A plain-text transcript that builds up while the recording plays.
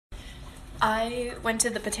I went to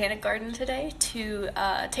the botanic garden today to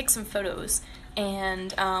take some photos,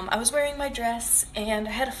 and I was wearing my dress, and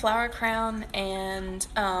I had a flower crown, and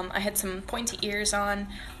I had some pointy ears on.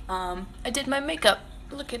 I did my makeup.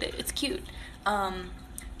 Look at it, it's cute.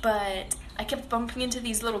 But I kept bumping into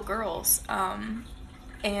these little girls,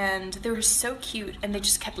 and they were so cute, and they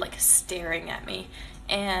just kept like staring at me.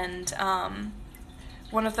 And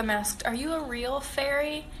one of them asked, "Are you a real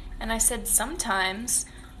fairy?" And I said, "Sometimes."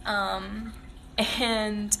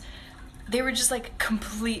 And they were just like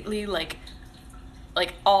completely like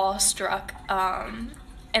awestruck.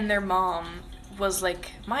 And their mom was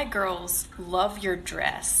like, "My girls love your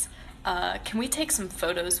dress. Can we take some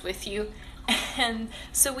photos with you?" And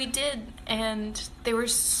so we did, and they were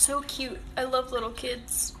so cute. I love little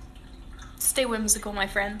kids. Stay whimsical, my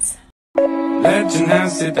friends. Legend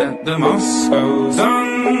has it that the moss grows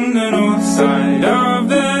on the north side of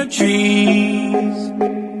the trees.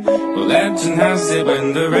 Well, legend has it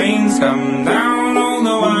when the rains come down, all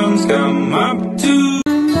the worms come up to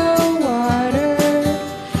the water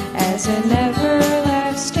as an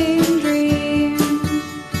everlasting dream.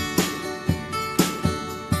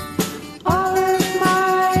 All of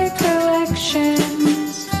my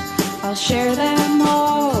collections, I'll share them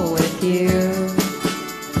all with you.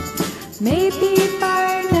 Maybe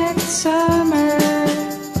by next summer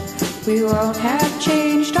we won't have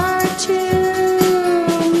changed our tune.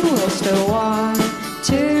 We'll still want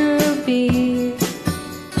to be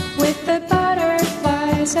with the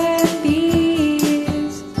butterflies and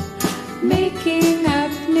bees, making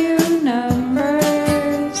up new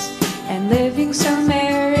numbers and living so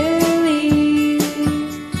merrily.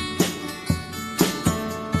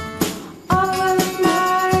 All of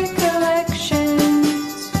my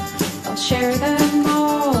collections, I'll share them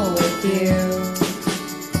all with you.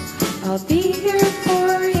 I'll be here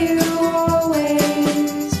for you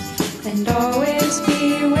always, and always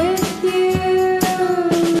be with you.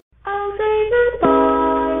 I'll say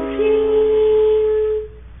goodbye to you,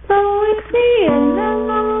 though it's the end of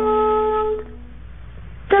the world.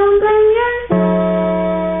 Don't bring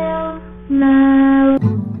yourself now.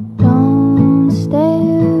 Don't stay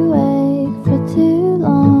awake for too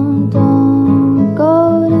long. Don't go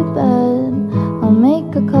to bed. I'll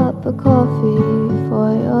make a cup of coffee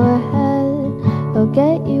for your head. It'll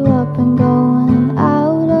get you up and going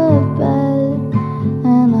out of bed.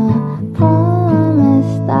 And I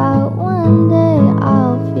promise that one day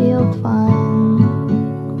I'll feel fine.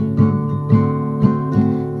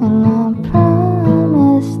 And I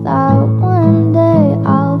promise that one day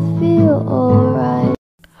I'll feel alright.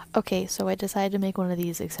 Okay, so I decided to make one of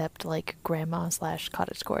these except like grandma /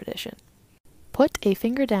 cottagecore edition. Put a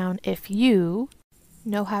finger down if you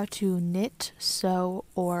know how to knit, sew,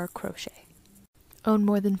 or crochet. Own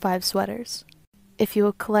more than 5 sweaters. If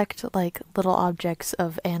you collect like little objects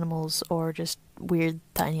of animals or just weird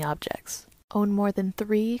tiny objects. Own more than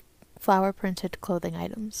 3 flower printed clothing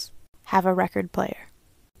items. Have a record player.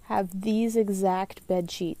 Have these exact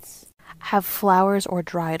bed sheets. Have flowers or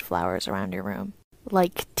dried flowers around your room.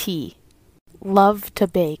 Like tea. Love to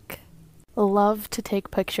bake. Love to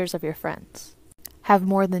take pictures of your friends. Have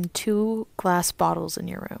more than 2 glass bottles in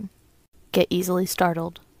your room. Get easily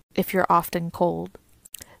startled. If you're often cold.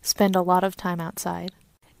 Spend a lot of time outside.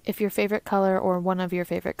 If your favorite color or one of your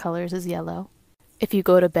favorite colors is yellow. If you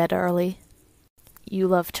go to bed early. You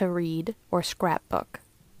love to read or scrapbook.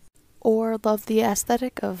 Or love the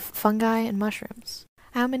aesthetic of fungi and mushrooms.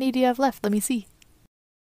 How many do you have left? Let me see.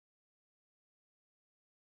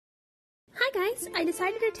 Hi guys! I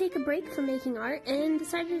decided to take a break from making art and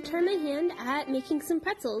decided to try my hand at making some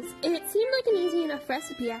pretzels. It seemed like an easy enough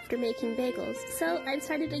recipe after making bagels, so I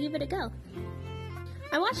decided to give it a go.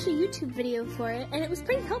 I watched a YouTube video for it and it was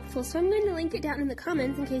pretty helpful, so I'm going to link it down in the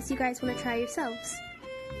comments in case you guys want to try yourselves.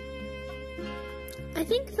 I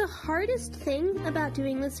think the hardest thing about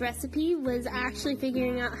doing this recipe was actually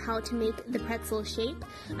figuring out how to make the pretzel shape.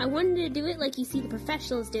 I wanted to do it like you see the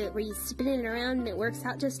professionals do it, where you spin it around and it works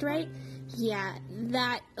out just right. Yeah,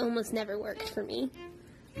 that almost never worked for me.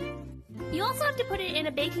 You also have to put it in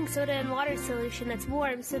a baking soda and water solution that's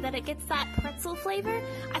warm so that it gets that pretzel flavor.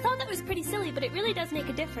 I thought that was pretty silly, but it really does make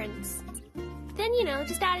a difference. Then, you know,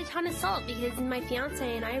 just add a ton of salt because my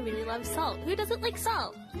fiance and I really love salt. Who doesn't like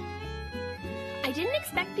salt? I didn't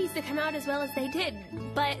expect these to come out as well as they did,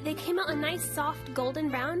 but they came out a nice soft golden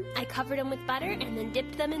brown. I covered them with butter and then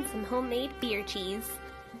dipped them in some homemade beer cheese.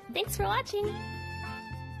 Thanks for watching!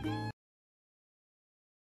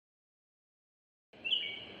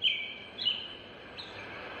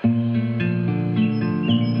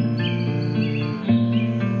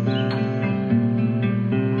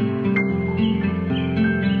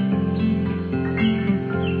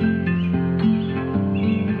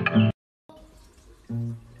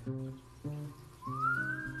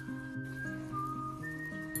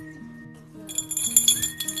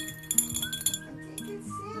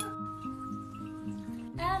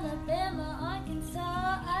 Arkansas,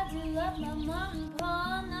 I do love my mom and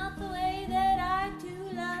pa, not the way that I do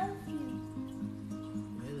love you.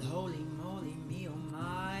 Well, holy moly, me oh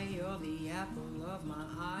my, you're the apple of my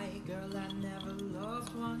eye. Girl, I never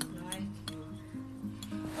loved one like you.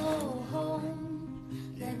 Oh, home,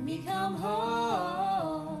 let me come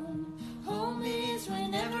home. Home is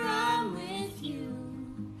whenever I'm with you.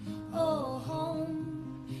 Oh,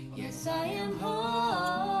 home, yes I am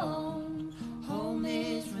home. Home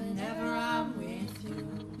is whenever I'm with you.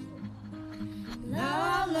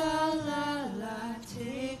 La la la la,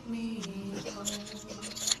 take me home.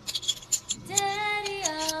 Daddy,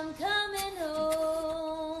 I'm coming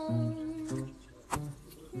home.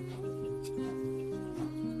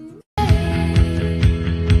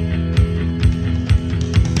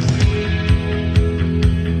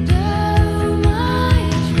 Though my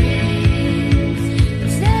dreams,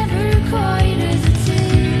 it's never quite as it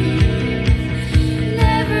seems,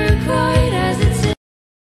 never quite as it seems.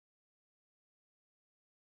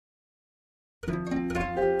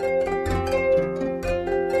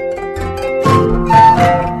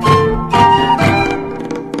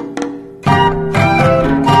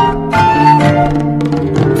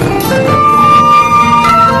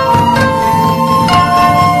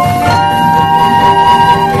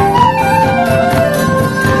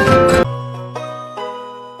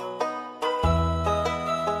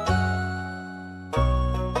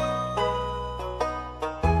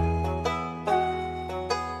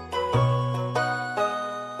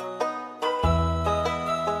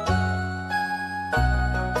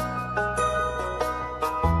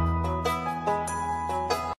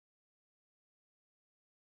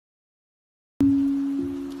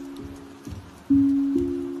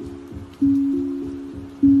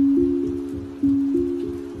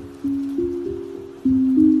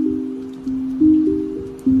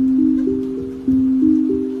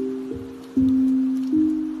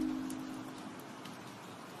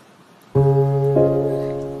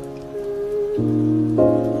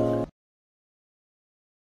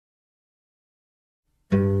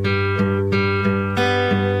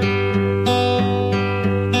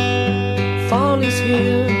 Fall is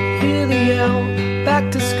here, hear the yell.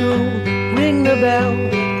 Back to school, ring the bell.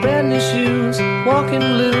 Brand new shoes, walking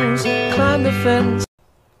blues. Climb the fence.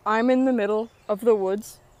 I'm in the middle of the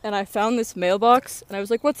woods and I found this mailbox and I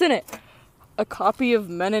was like, what's in it? A copy of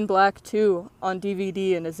Men in Black 2 on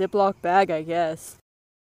DVD in a Ziploc bag, I guess.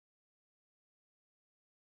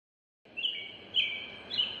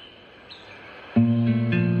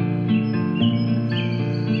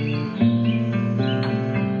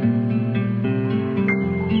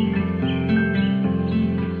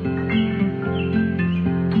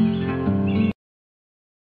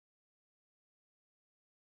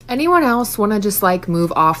 Anyone else want to just like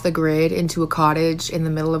move off the grid into a cottage in the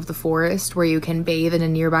middle of the forest where you can bathe in a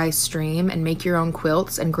nearby stream and make your own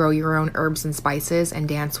quilts and grow your own herbs and spices and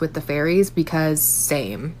dance with the fairies? Because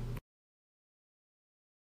same.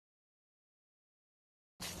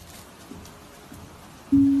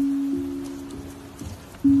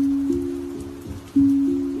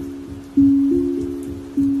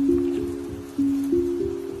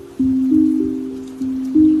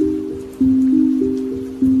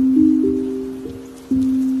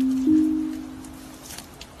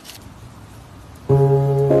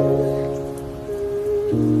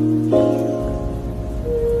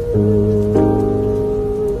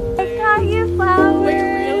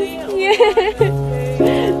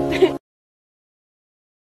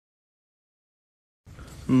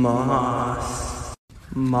 Moss,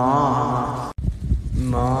 moss,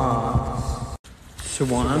 moss,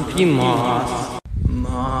 swampy moss,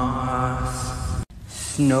 moss,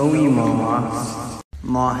 snowy moss,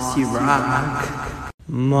 mossy rock,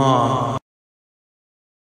 moss.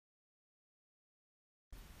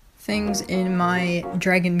 Things in my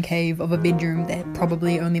dragon cave of a bedroom that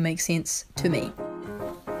probably only make sense to me.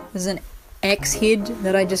 There's an axe head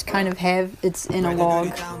that I just kind of have. It's in a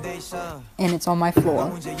log and it's on my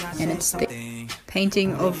floor and it's the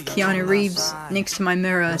painting of Keanu Reeves next to my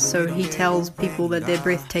mirror so he tells people that they're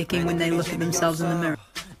breathtaking when they look at themselves in the mirror.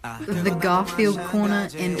 The Garfield corner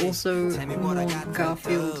and also more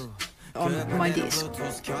Garfield on my desk.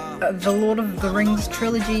 The Lord of the Rings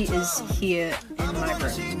trilogy is here in my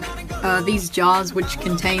room. These jars which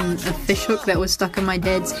contain a fishhook that was stuck in my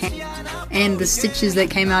dad's hand and the stitches that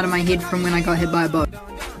came out of my head from when I got hit by a boat.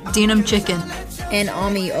 Denim chicken. An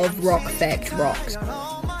army of rock fact rocks.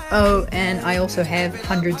 Oh, and I also have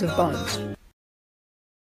hundreds of bones.